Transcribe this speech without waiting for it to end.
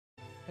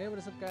Hey, what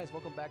is up, guys?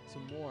 Welcome back to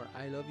more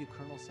I Love You,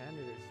 Colonel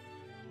Sanders.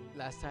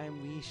 Last time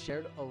we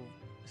shared a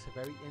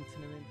very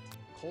intimate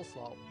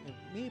coleslaw. And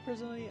me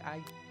personally,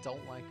 I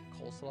don't like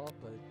coleslaw,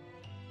 but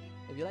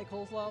if you like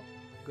coleslaw,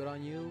 good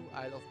on you.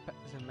 I love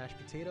some mashed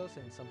potatoes,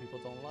 and some people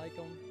don't like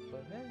them,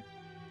 but hey.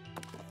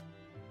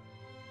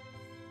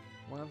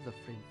 One of the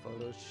framed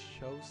photos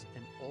shows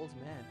an old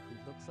man who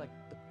looks like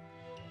the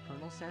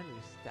Colonel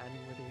Sanders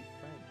standing with a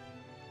friend.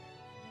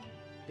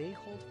 They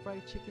hold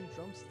fried chicken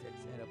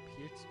drumsticks and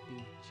appear to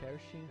be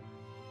cherishing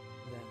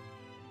them.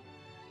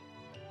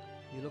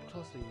 You look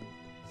closely and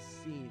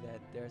see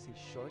that there's a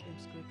short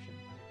inscription.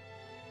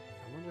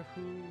 I wonder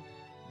who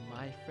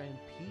my friend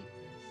Pete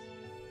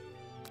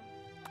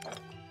is.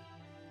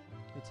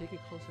 You take a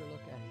closer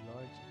look at a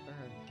large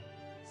urn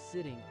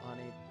sitting on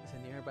a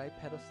nearby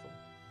pedestal.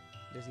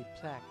 There's a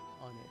plaque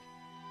on it.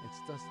 It's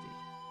dusty,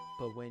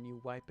 but when you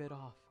wipe it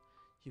off,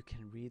 you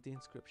can read the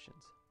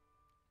inscriptions.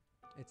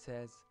 It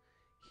says,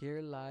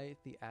 "Here lie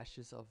the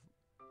ashes of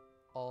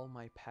all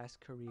my past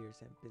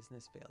careers and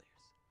business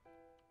failures."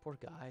 Poor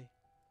guy.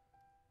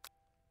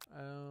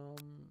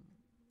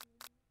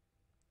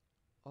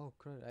 Oh,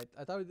 crud.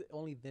 I thought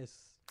only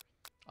this.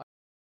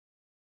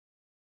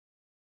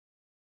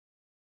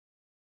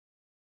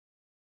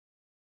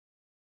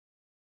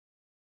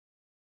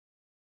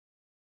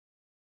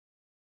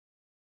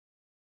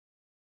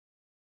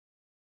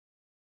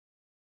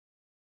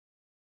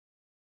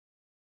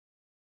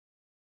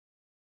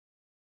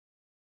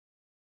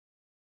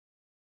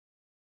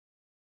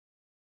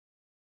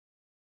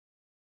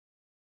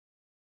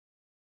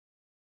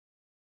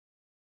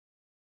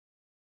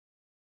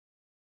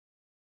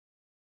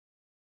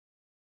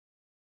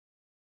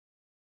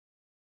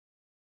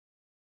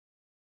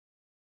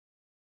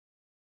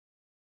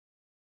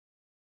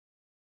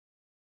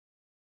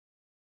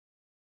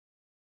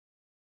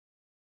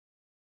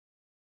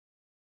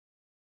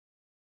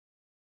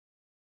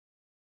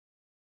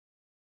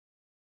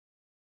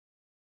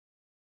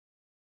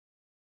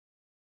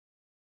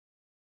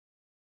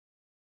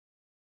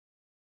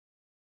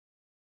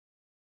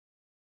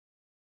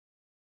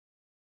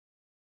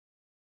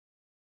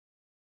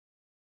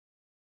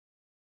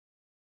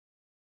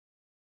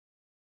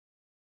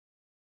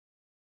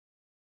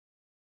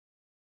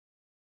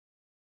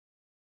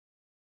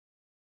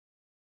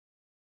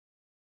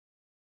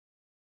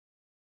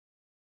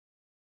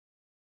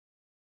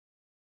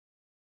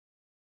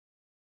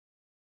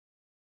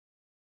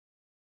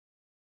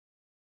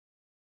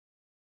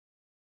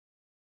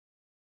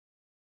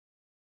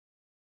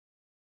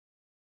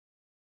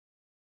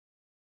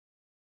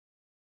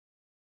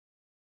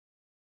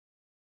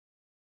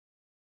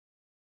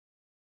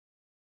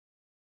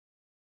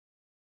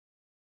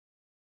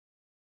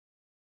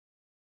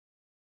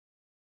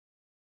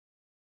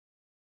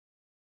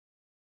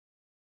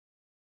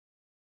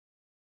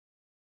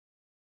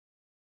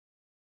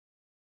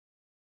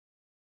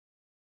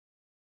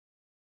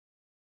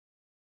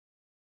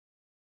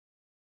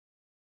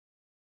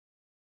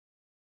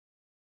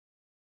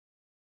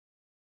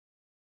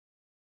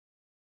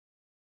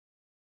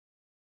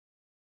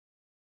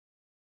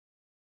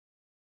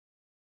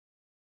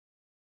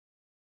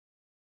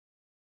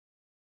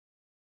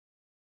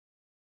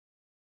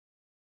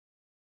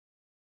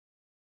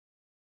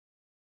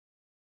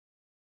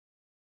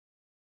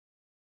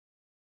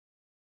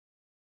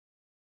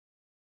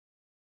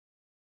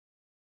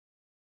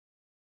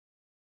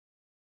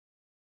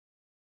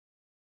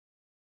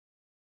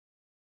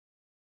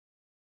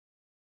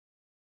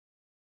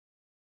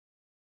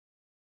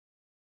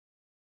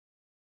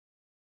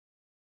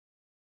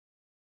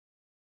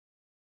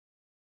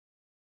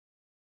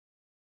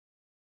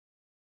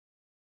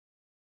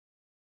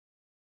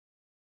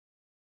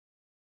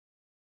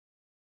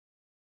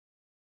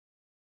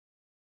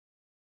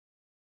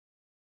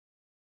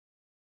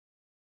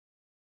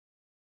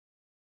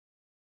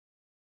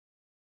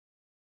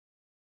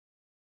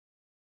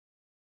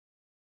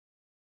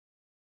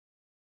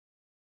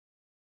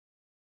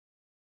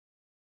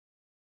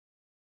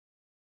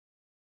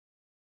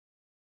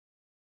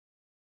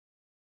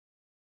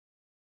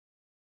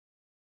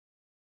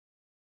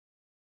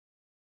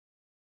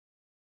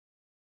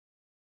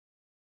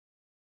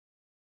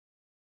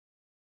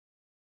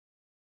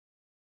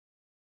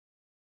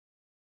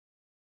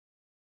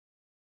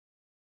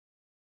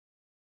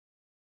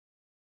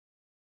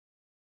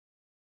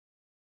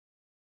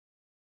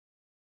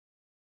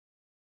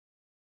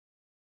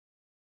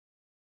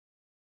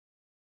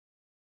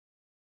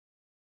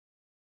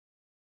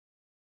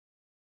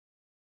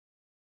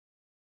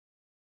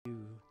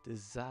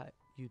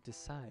 You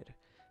decide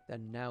that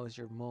now is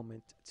your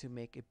moment to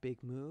make a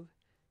big move.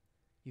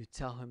 You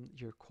tell him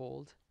you're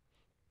cold.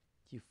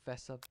 You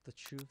fess up the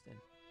truth and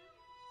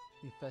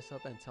you fess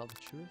up and tell the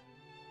truth.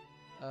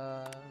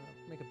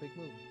 Make a big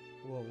move.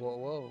 Whoa, whoa,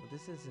 whoa!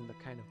 This isn't the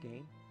kind of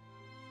game.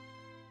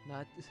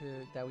 Not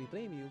that we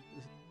blame you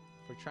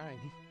for trying,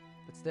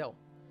 but still.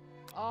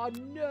 Oh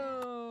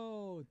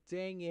no!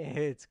 Dang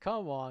it!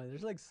 Come on.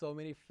 There's like so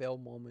many fail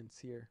moments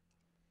here.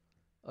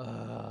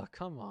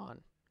 Come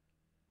on.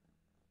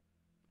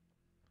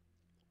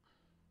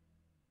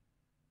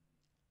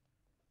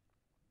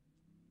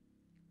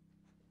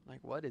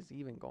 Like, what is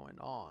even going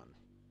on?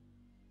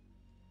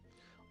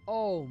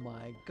 Oh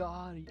my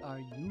god, are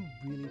you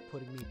really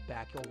putting me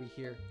back over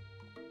here?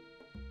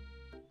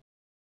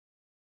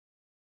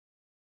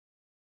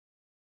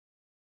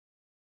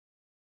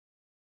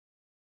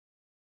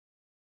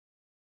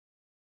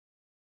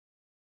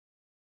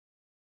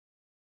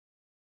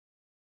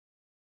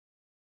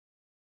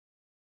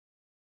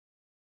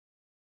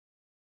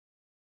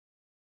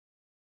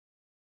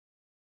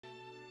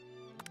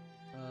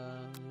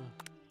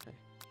 Okay.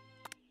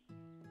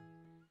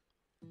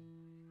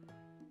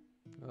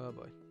 Oh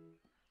boy.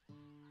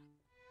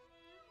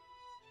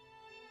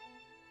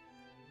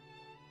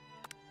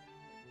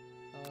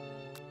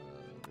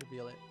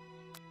 Reveal it.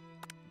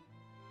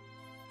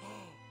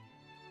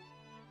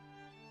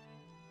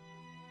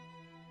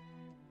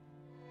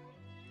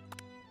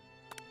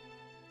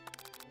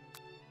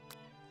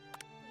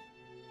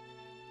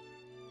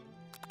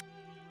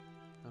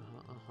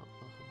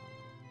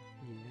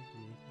 Yeah,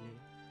 yeah,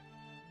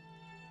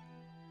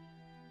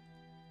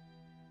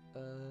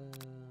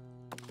 yeah.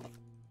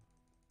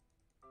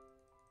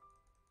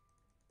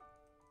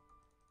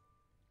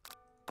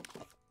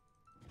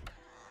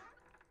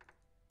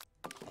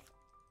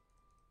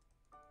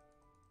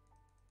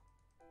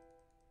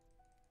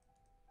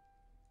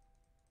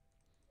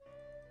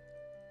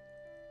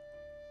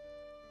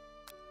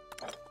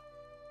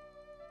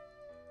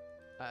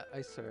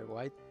 I swear,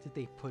 why did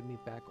they put me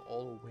back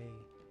all the way?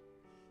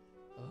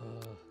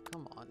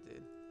 Come on,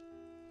 dude.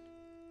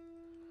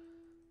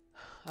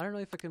 I don't know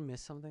if I can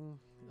miss something.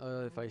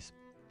 If I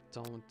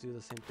don't do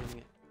the same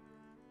thing.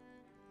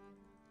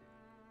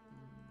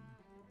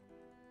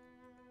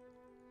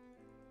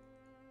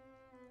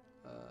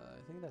 I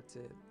think that's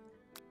it.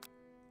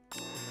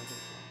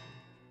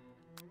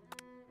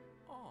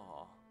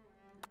 Aw.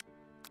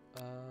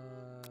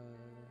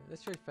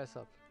 Let's try fess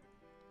up.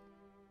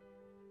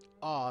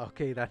 Oh,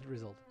 okay, that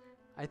result.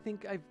 I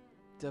think I've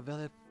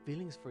developed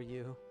feelings for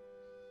you.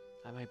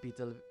 I might be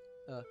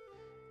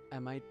I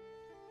might.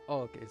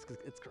 Oh, okay, it's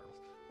girls.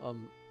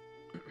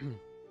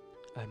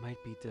 I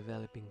might be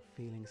developing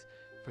feelings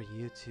for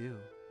you too,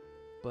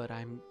 but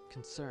I'm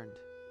concerned.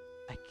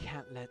 I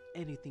can't let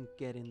anything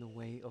get in the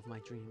way of my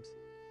dreams.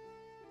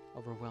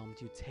 Overwhelmed,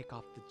 you take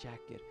off the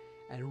jacket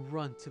and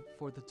run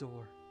for the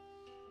door.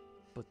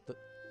 But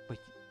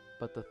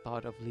the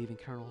thought of leaving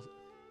Colonel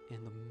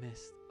in the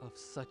midst of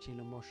such an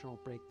emotional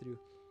breakthrough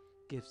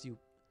gives you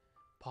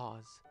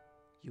pause.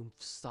 You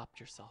stopped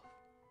yourself.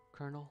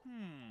 Colonel?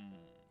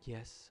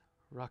 Yes,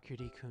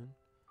 RockerDG-kun.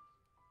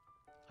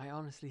 I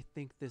honestly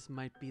think this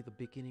might be the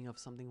beginning of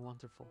something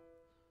wonderful.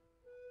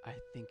 I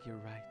think you're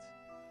right.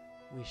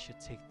 We should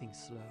take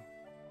things slow.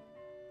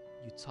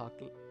 You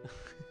talk.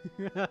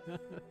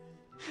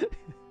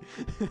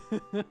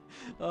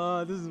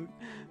 Oh,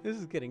 this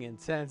is getting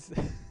intense.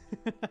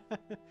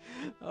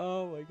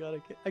 Oh my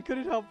god, I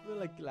couldn't help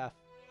like laugh.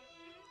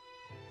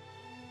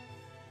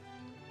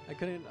 I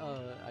couldn't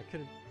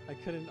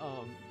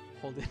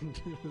hold in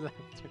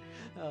laughter.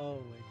 Oh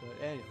my god.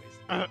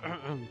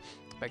 Anyways,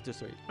 back to the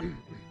story.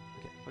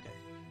 Okay.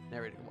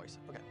 Narrating voice.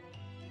 Okay.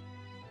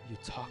 You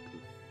talk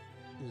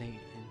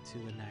late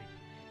into the night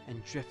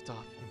and drift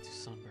off into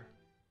slumber.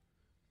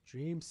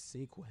 Dream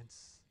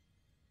sequence.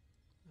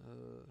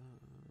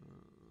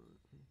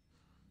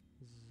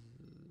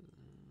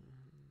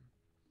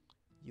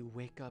 You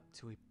wake up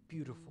to a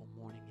beautiful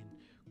morning in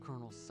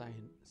Colonel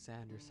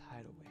Sanders'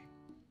 hideaway.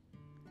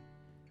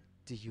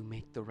 Do you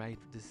make the right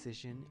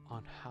decision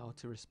on how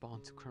to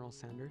respond to Colonel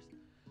Sanders?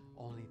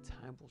 Only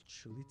time will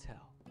truly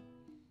tell.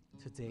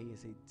 Today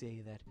is a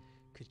day that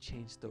could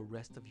change the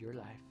rest of your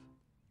life.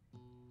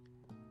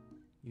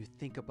 You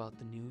think about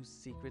the new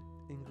secret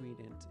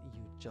ingredient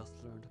you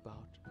just learned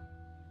about.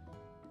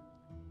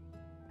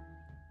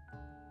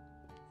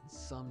 In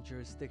some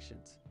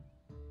jurisdictions,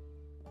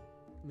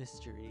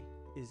 mystery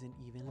isn't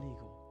even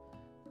legal.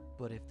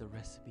 But if the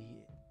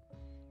recipe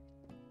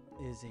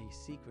is a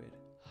secret,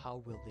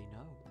 how will they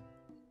know?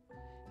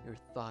 Your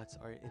thoughts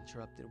are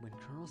interrupted when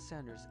Colonel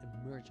Sanders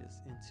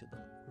emerges into the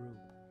room.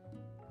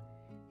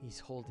 He's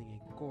holding a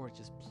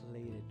gorgeous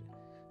plated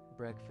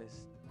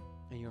breakfast,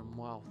 and your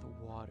mouth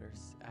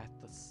waters at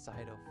the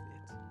sight of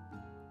it.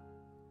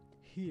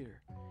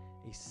 Here,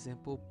 a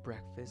simple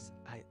breakfast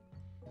I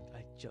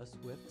just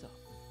whipped up.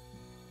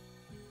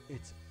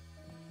 It's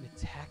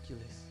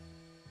meticulous.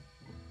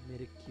 I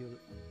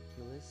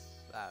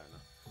don't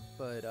know.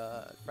 But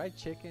fried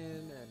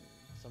chicken and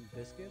some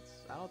biscuits.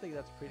 I don't think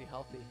that's pretty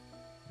healthy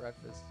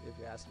breakfast, if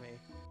you ask me.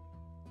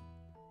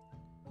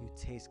 You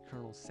taste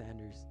Colonel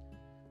Sanders'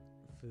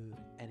 food,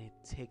 and it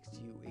takes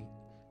you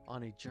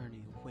on a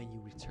journey. When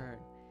you return,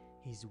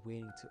 he's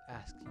waiting to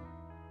ask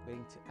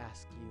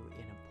you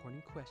an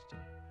important question.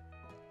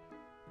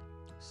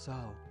 So,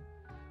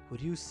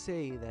 would you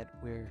say that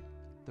we're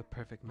the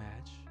perfect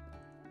match?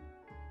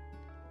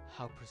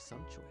 How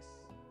presumptuous.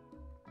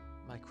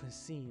 My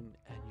cuisine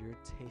and your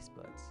taste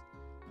buds,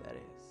 that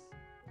is.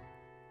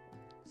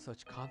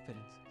 Such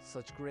confidence,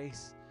 such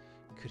grace.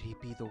 Could he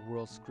be the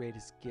world's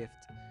greatest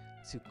gift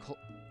to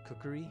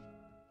cookery?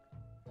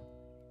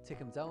 take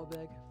him down a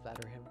peg,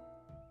 flatter him.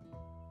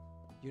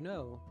 You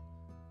know,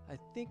 I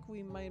think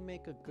we might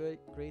make a great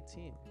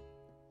team.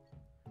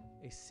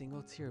 A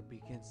single tear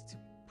begins to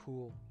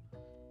pool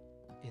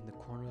in the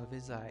corner of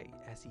his eye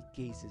as he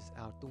gazes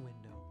out the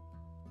window.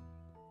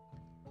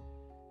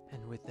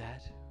 And with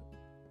that,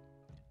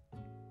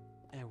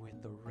 and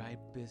with the right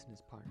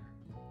business partner,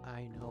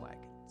 I know I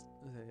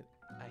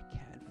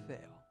can't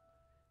fail.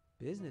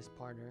 Business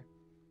partner?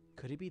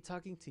 Could he be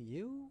talking to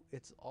you?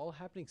 It's all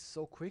happening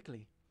so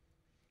quickly.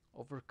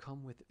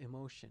 Overcome with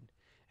emotion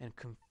and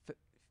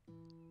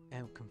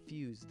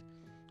confused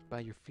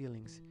by your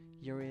feelings,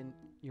 you're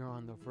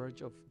on the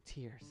verge of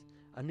tears,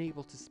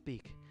 unable to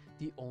speak.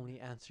 The only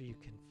answer you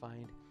can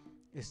find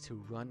is to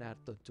run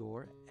out the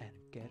door and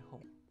get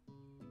home.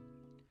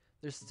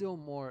 There's still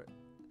more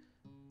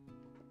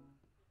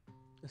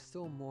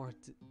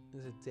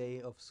the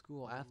day of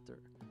school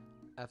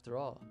after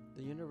all.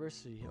 The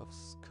University of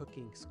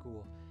Cooking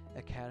School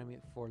Academy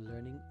for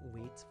Learning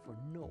waits for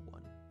no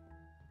one.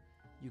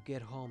 You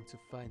get home to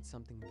find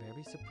something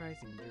very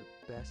surprising. Your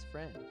best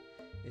friend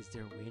is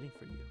there waiting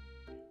for you.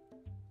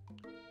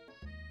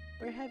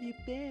 Where have you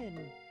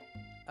been?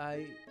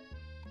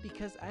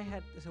 Because I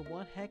had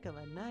one heck of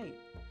a night.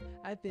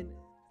 I've been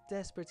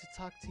desperate to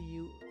talk to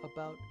you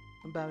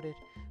about it,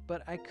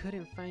 but I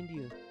couldn't find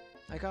you.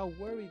 I got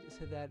worried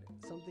that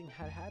something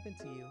had happened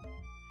to you.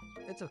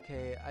 It's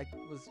okay,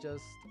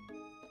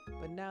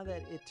 but now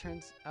that it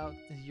turns out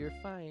you're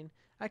fine,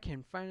 I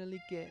can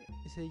finally get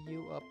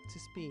you up to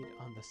speed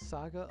on the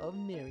saga of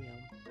Miriam.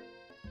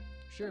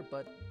 Sure,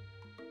 but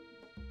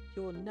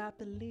you will not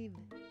believe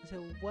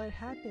what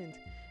happened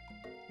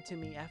to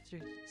me after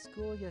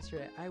school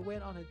yesterday. I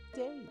went on a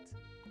date.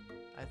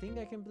 I think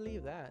I can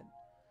believe that.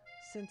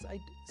 Since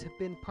I've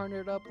been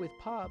partnered up with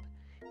Pop,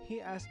 he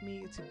asked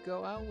me to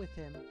go out with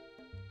him.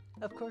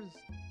 Of course,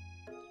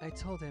 I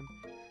told him,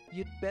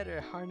 you'd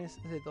better harness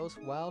those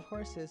wild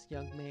horses,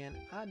 young man.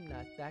 I'm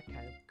not that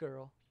kind of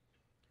girl.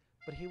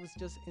 But he was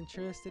just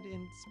interested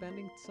in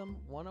spending some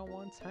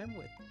one-on-one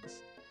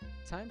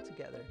time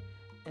together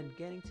and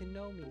getting to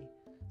know me.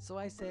 So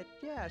I said,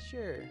 yeah,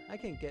 sure, I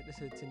can get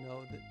to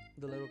know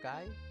the little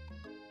guy.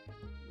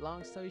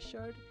 Long story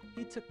short,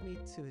 he took me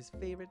to his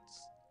favorite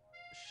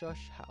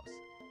shush house.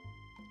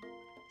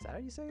 Is that how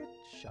you say it?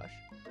 Shush?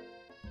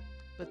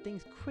 But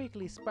things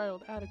quickly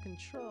spiraled out of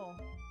control.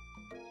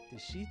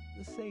 Did she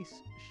say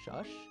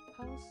shush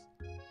house?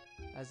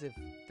 As if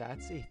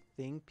that's a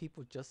thing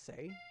people just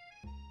say?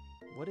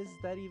 What is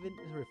that even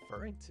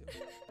referring to?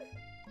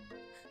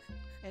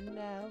 And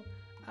now,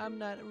 I'm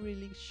not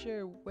really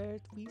sure where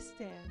we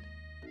stand.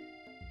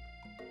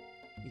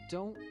 You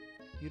don't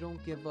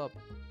give up.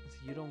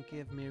 You don't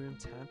give Miriam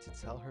time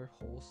to tell her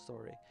whole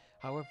story.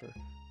 However,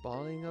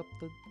 balling up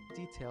the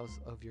details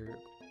of your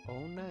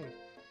own night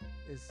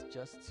is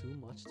just too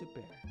much to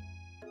bear.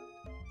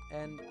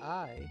 And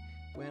I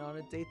went on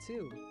a date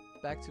too,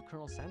 back to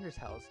Colonel Sanders'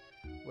 house,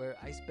 where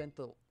I spent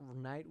the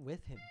night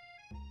with him.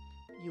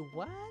 You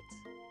what?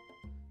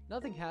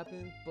 Nothing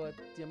happened, but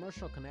the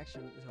emotional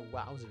connection is a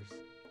wowzers.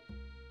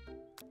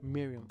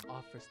 Miriam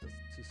offers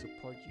to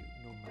support you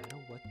no matter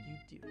what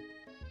you do.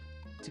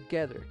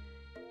 Together,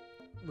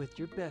 with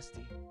your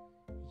bestie,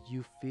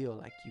 you feel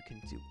like you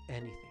can do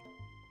anything.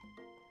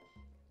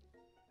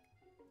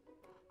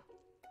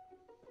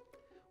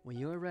 When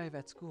you arrive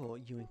at school,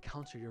 you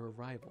encounter your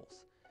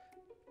rivals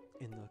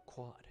in the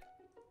quad.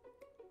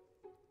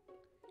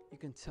 You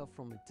can tell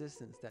from a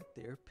distance that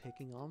they're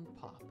picking on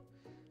Pop,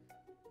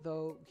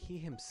 though he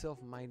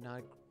himself might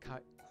not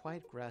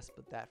quite grasp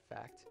that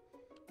fact,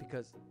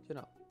 because,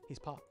 he's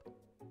Pop.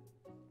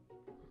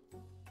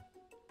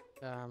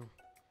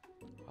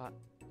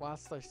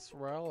 What's the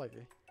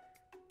swirly?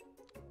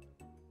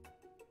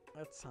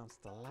 That sounds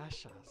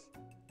delicious.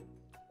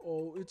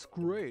 Oh, it's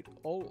great.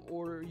 I'll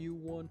order you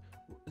one.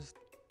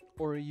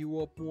 Order you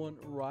up one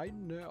right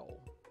now.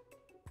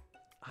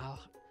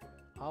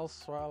 I'll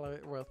swallow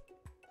it with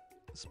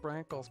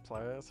sprinkles,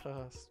 please.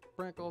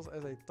 Sprinkles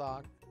as a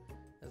dog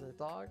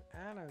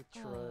and a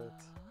treat.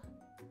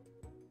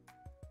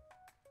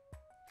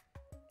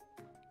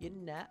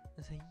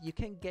 You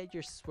can get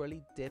your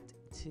swirly dipped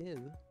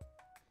too.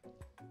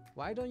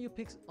 Why don't you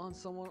pick on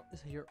someone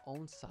your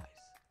own size?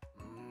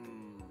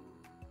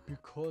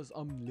 Because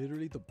I'm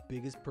literally the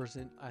biggest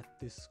person at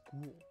this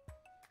school.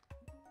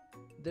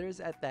 There is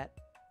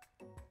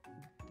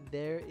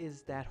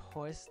that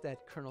horse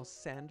that Colonel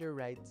Sander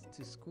rides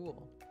to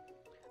school.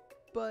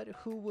 But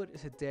who would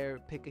dare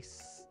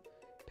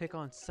pick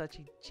on such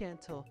a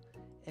gentle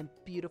and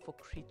beautiful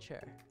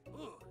creature?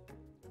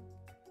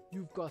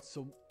 You've got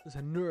some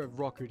nerve,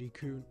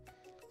 RockerDGaming,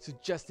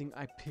 suggesting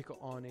I pick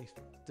on a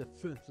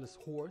defenseless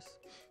horse.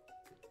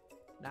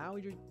 Now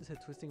you're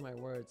twisting my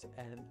words,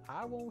 and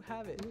I won't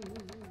have it.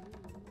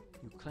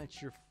 You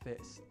clench your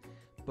fist,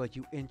 but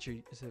the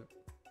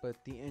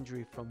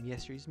injury from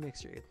yesterday's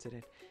mixer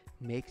incident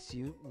makes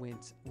you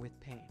wince with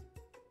pain.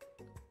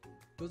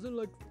 Doesn't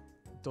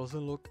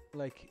look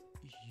like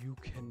you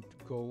can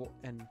go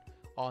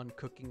on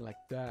cooking like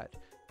that.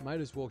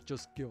 Might as well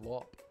just give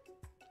up.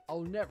 I'll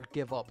never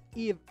give up,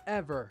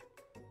 ever.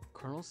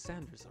 Colonel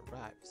Sanders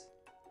arrives.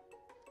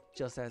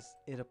 Just as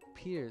it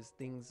appears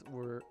things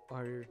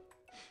are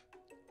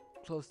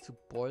close to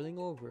boiling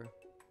over,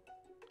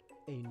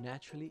 a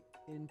naturally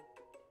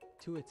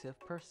intuitive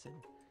person,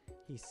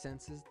 he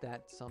senses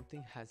that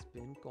something has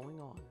been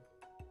going on.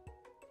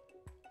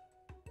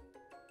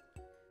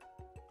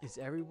 Is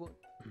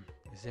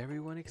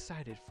everyone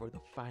excited for the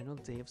final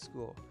day of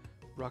school?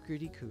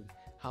 RockerDGaming,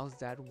 how's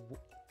that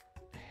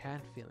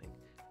hand feeling?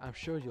 I'm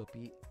sure you'll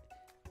be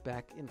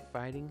back in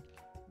fighting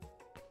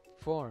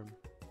form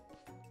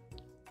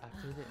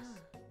after this.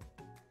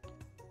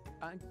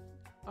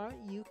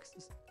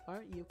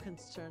 Aren't you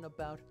concerned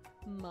about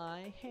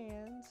my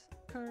hands,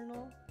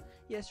 Colonel?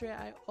 Yesterday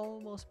I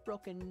almost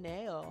broke a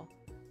nail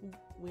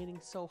winning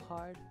so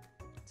hard.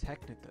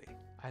 Technically,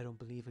 I don't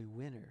believe a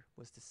winner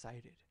was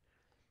decided,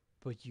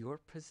 but your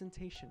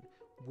presentation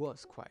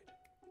was quite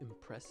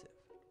impressive.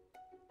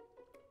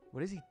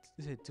 What is he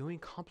doing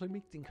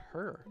complimenting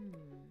her?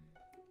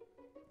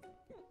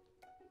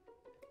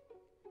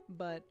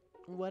 But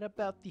what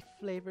about the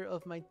flavor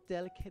of my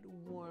delicate,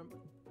 warm,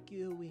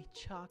 gooey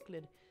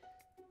chocolate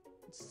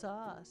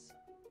sauce?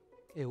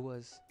 It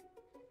was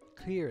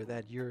clear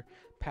that you're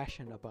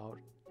passionate about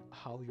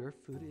how your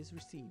food is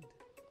received.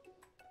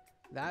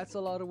 That's a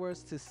lot of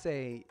words to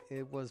say.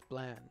 It was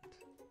bland.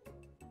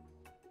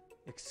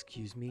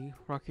 Excuse me,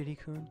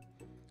 RockerDGaming?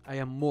 I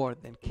am more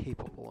than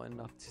capable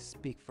enough to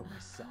speak for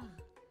myself.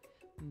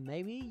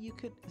 Maybe you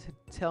could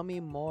tell me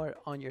more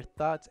on your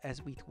thoughts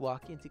as we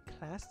walk into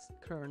class,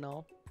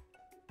 Colonel.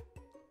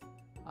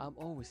 I'm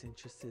always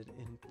interested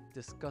in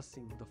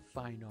discussing the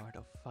fine art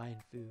of fine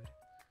food.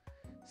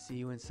 See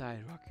you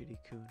inside,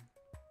 RockerDGaming.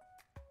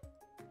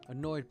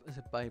 Annoyed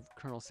by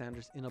Colonel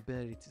Sanders'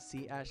 inability to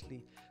see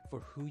Ashley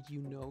for who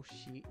you know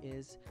she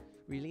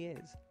really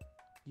is,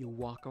 you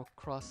walk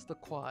across the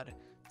quad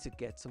to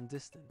get some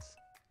distance.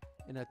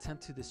 In an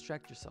attempt to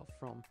distract yourself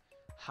from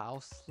how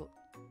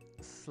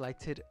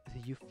slighted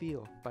you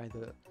feel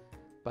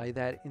by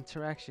that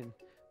interaction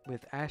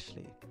with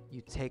Ashley,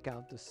 you take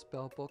out the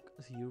spell book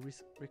you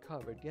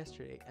recovered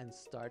yesterday and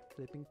start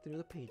flipping through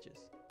the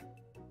pages.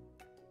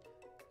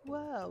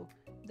 Wow,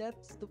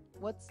 that's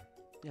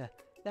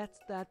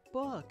that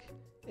book.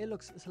 It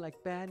looks like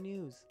bad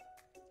news.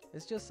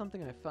 It's just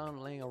something I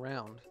found laying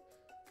around.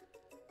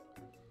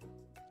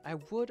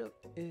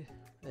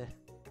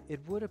 It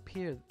would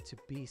appear to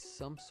be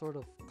some sort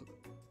of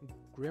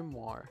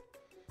grimoire,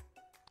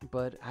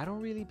 but I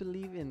don't really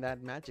believe in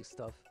that magic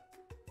stuff.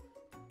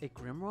 A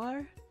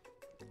grimoire?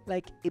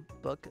 Like a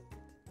book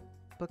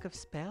of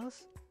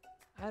spells?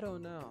 I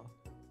don't know.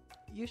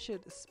 You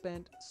should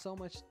spend so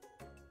much.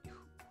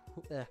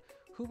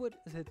 Who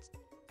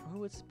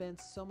would spend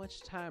so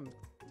much time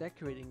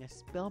decorating a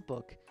spell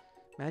book,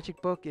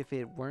 magic book, if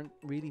it weren't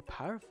really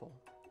powerful?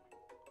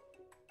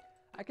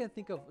 I can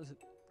think of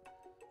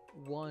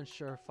one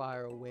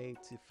surefire way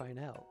to find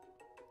out.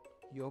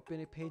 You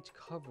open a page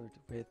covered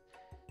with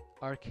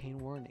arcane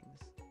warnings.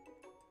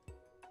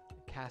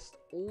 Cast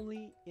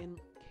only in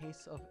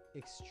case of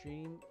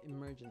extreme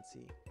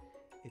emergency,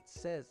 it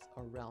says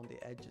around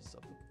the edges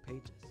of the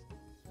pages.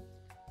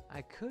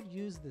 I could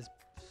use this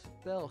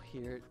spell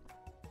here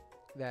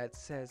that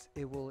says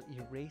it will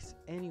erase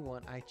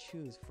anyone I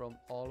choose from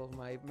all of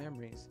my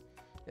memories.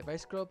 If I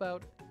scrub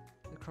out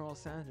the Colonel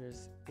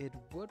Sanders, it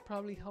would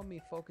probably help me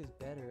focus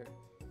better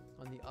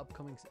on the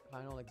upcoming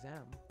final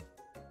exam.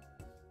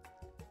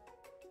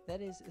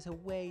 That is a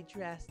way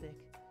drastic.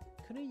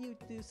 Couldn't you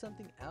do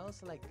something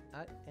else, like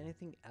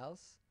anything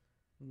else,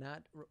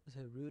 not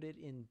rooted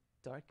in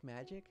dark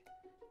magic?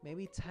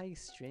 Maybe tie a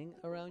string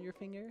around your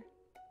finger?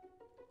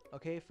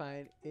 Okay,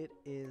 fine, it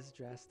is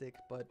drastic,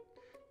 but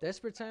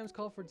desperate times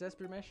call for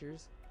desperate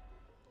measures.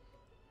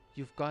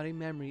 You've got a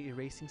memory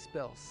erasing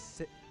spell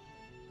sitting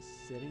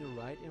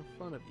right in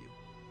front of you,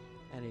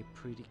 and a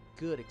pretty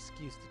good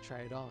excuse to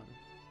try it on.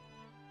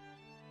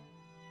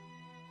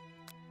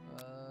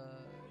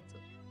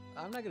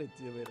 I'm not gonna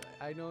do it.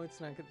 I know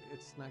it's not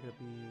gonna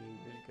be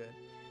really good.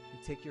 You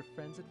take your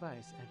friend's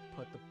advice and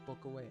put the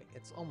book away.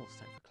 It's almost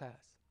time for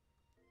class.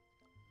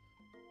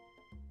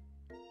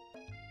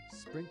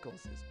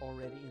 Sprinkles is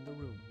already in the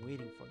room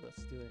waiting for the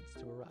students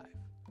to arrive.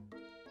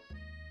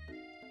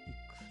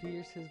 He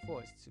clears his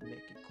voice to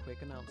make a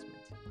quick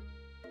announcement.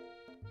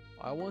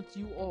 I want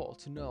you all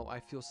to know I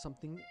feel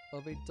something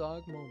of a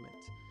dog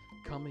moment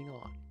coming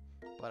on,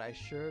 but I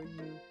assure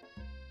you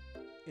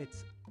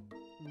it's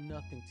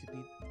nothing to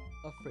be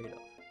afraid of.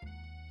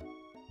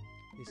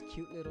 His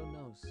cute little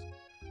nose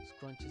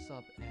scrunches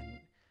up and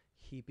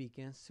he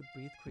begins to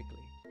breathe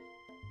quickly.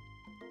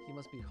 He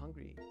must be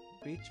hungry.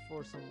 Reach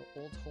for some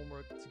old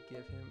homework to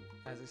give him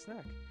as a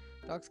snack.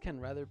 Dogs can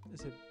be rather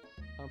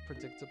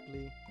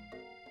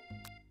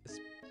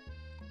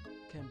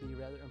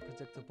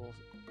unpredictable,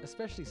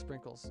 especially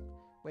Sprinkles.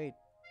 Wait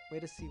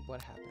to see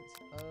what happens.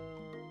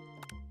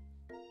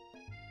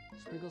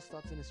 Sprinkles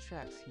stops in his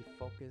tracks. He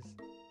focuses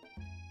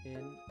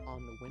in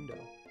on the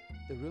window.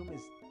 The room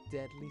is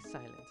deadly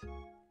silent.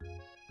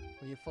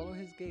 When you follow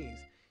his gaze,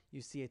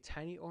 You see a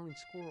tiny orange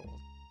squirrel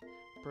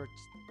perched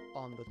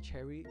on the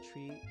cherry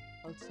tree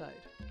outside.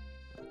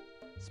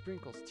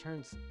 Sprinkles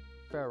turns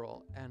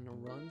feral and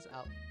runs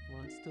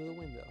to the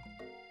window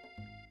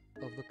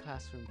of the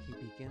classroom. He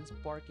begins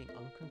barking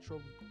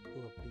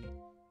uncontrollably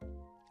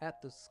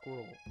at the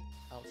squirrel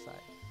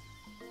outside.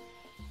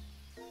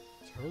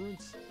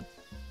 Terrence,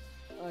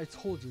 I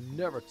told you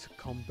never to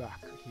come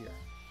back here.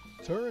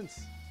 Terrence,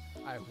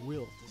 I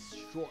will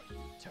destroy you,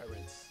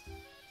 Terrence.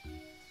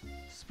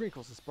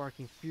 Sprinkles is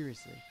barking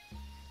furiously.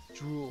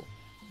 Drool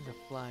is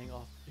flying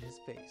off his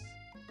face.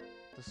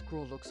 The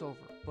squirrel looks over,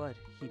 but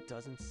he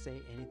doesn't say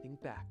anything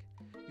back.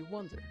 You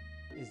wonder,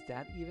 is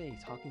that even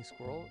a talking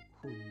squirrel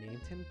who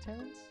named him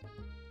Terrence?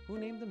 Who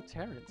named him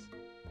Terrence?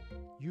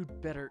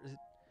 You'd better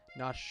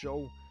not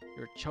show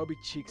your chubby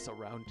cheeks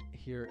around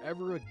here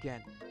ever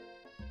again.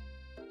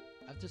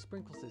 After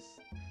Sprinkles is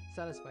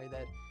satisfied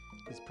that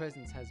his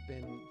presence has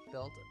been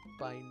felt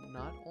by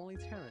not only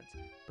Terrence,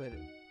 but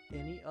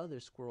any other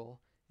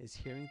squirrel is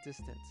hearing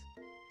distance,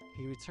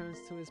 he returns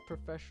to his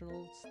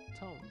professional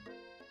tone.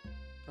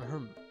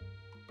 Ahem.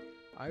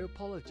 I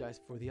apologize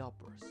for the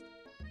outburst.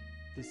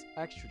 This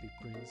actually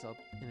brings up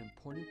an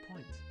important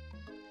point.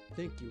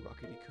 Thank you,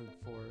 RockerDGaming,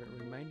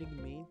 for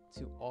reminding me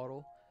to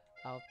auto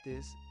out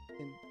this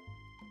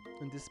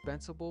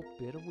indispensable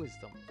bit of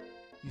wisdom.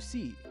 You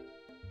see,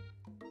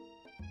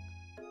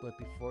 but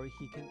before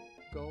he can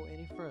go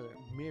any further,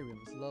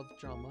 Miriam's love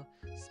drama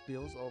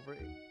spills over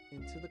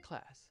into the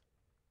class.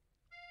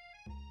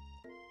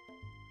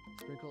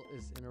 Sprinkle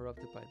is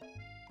interrupted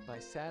by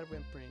sad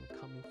whimpering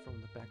coming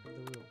from the back of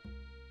the room.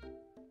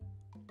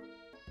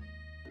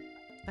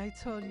 I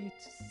told you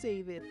to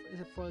save it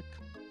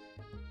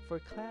for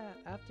class,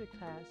 after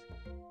class,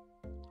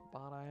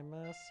 but I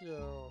miss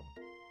you.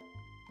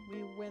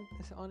 We went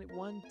on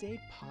one date,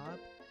 Pop,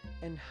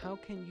 and how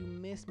can you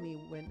miss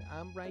me when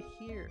I'm right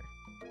here?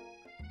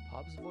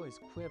 Pop's voice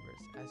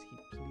quivers as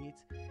he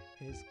pleads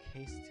his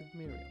case to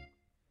Miriam.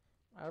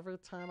 Every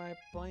time I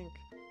blink,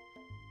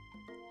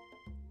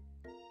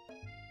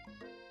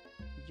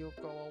 you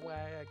go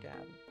away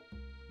again.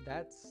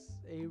 That's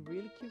a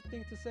really cute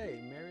thing to say.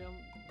 Miriam,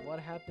 what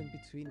happened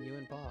between you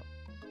and Bob?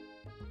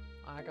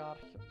 I got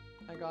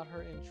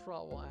her in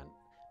trouble and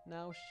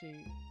now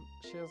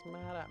she's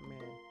mad at me.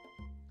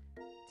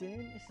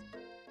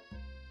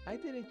 I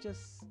didn't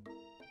just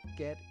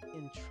get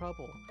in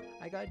trouble.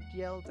 I got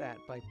yelled at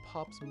by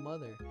Pop's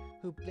mother,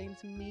 who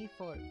blames me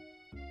for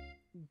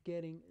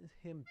getting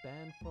him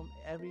banned from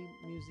every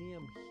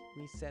museum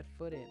we set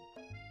foot in.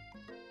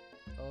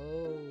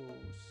 Oh,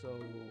 so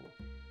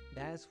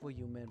that's what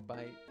you meant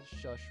by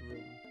shush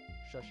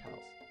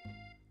house.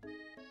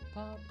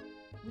 Pop,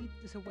 we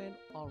just went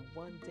on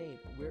one date.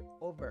 We're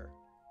over.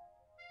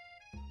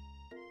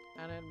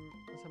 And it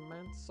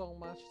meant so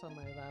much to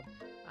me that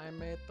I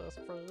made this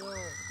for you.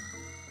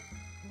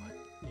 What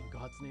in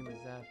God's name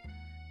is that?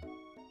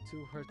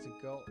 To her to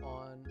go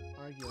on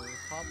arguing,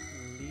 Pop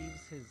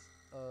leaves his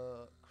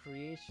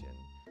creation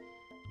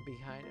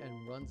behind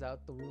and runs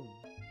out the room.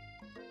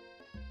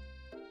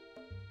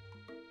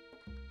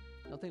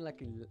 Nothing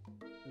like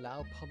a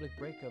loud public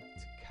breakup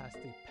to cast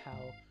a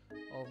pall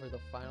over the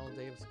final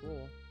day of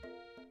school.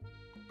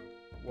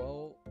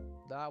 Well,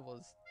 that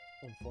was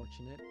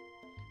unfortunate,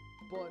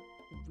 but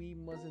we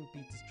mustn't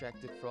be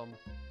distracted from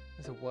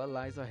what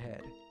lies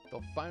ahead. The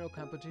final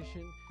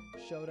competition,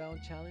 showdown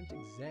challenge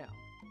exam.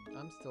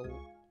 I'm still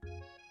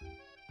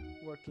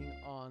working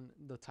on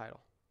the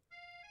title.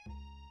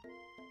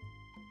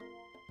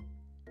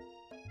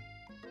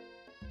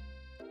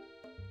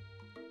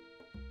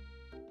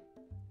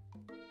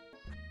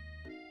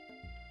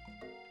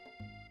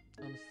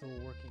 I'm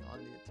still working on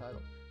the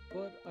title,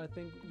 but I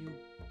think you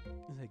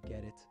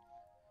get it.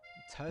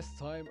 Test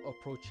time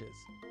approaches.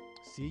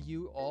 See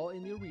you all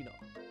in the arena.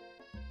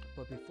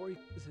 But before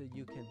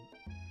you can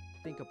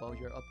think about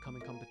your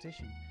upcoming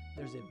competition,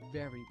 there's a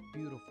very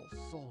beautiful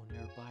soul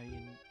nearby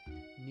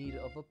in need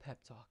of a pep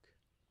talk.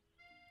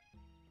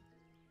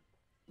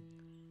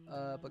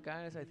 But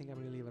guys, I think I'm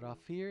gonna leave it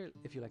off here.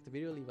 If you like the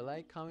video, leave a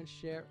like, comment,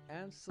 share,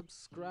 and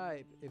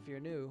subscribe if you're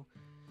new.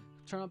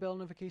 Turn on bell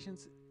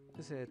notifications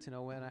to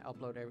know when I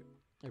upload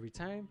every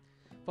time.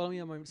 Follow me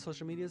on my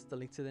social medias. The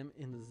link to them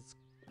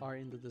are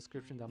in the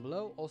description down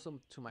below. Also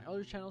to my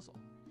other channels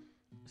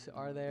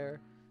are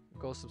there.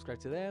 Go subscribe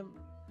to them.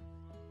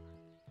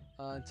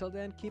 Until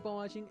then, keep on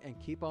watching and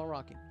keep on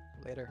rocking.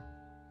 Later.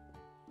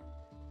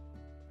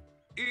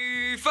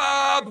 If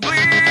I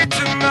bleed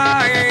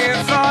tonight,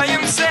 if I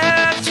am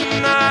sad tonight.